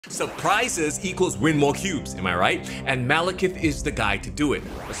Surprises equals win more cubes, am I right? And Malekith is the guy to do it.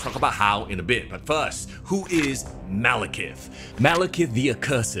 Let's talk about how in a bit, but first, who is Malekith? Malekith the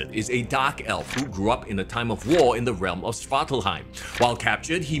Accursed is a dark elf who grew up in a time of war in the realm of Svartalheim. While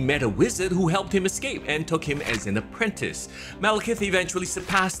captured, he met a wizard who helped him escape and took him as an apprentice. Malekith eventually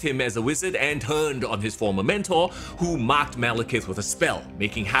surpassed him as a wizard and turned on his former mentor, who marked Malekith with a spell,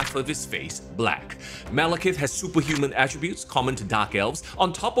 making half of his face black. Malekith has superhuman attributes common to dark elves,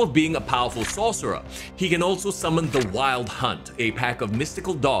 on top of being a powerful sorcerer. He can also summon the Wild Hunt, a pack of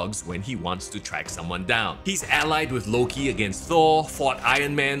mystical dogs, when he wants to track someone down. He's allied with Loki against Thor, fought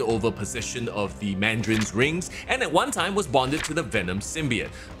Iron Man over possession of the Mandarin's rings, and at one time was bonded to the Venom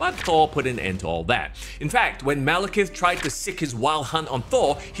symbiote. But Thor put an end to all that. In fact, when Malekith tried to sick his Wild Hunt on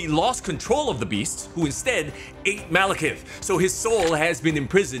Thor, he lost control of the beast, who instead ate Malekith, so his soul has been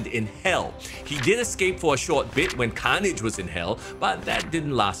imprisoned in Hell. He did escape for a short bit when Carnage was in Hell, but that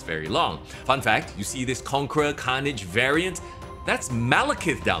didn't last very long. Fun fact, you see this Conqueror Carnage variant? That's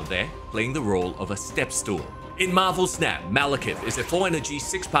Malekith down there, playing the role of a step stool. In Marvel Snap, Malekith is a 4-energy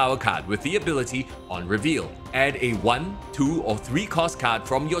 6-power card with the ability on reveal. Add a 1, 2, or 3 cost card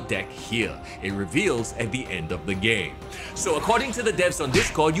from your deck here. It reveals at the end of the game. So according to the devs on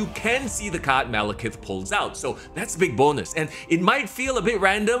Discord, you can see the card Malekith pulls out, so that's a big bonus. And it might feel a bit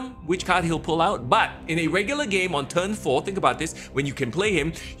random which card he'll pull out, but in a regular game on turn 4, think about this, when you can play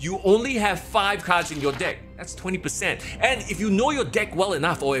him, you only have 5 cards in your deck. That's 20%. And if you know your deck well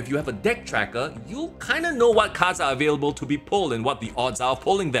enough, or if you have a deck tracker, you'll kind of know what cards are available to be pulled and what the odds are of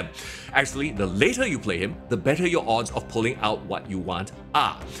pulling them. Actually, the later you play him, the better your odds of pulling out what you want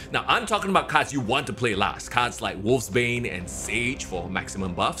are. Now, I'm talking about cards you want to play last. Cards like Wolfsbane and Sage for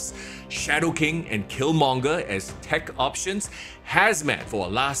maximum buffs, Shadow King and Killmonger as tech options, Hazmat for a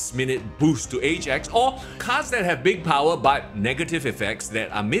last-minute boost to Ajax, or cards that have big power but negative effects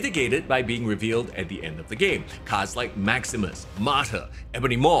that are mitigated by being revealed at the end of the game. Cards like Maximus, Martyr,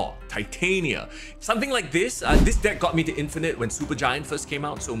 Ebony Maw, Titania. Something like this. This deck got me to Infinite when Supergiant first came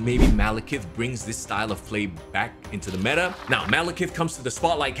out, so maybe Malekith brings this style of play back into the meta. Now, Malekith comes to the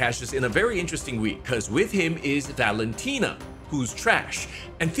spotlight caches in a very interesting week, because with him is Valentina, who's trash,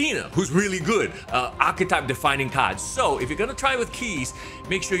 and Thena, who's really good, archetype defining cards. So if you're gonna try with keys,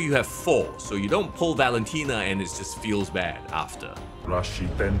 make sure you have 4, so you don't pull Valentina and it just feels bad after.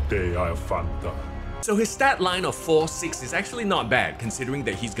 So his stat line of 4-6 is actually not bad, considering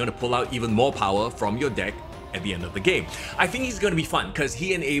that he's gonna pull out even more power from your deck at the end of the game. I think he's gonna be fun because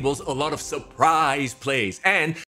he enables a lot of surprise plays, and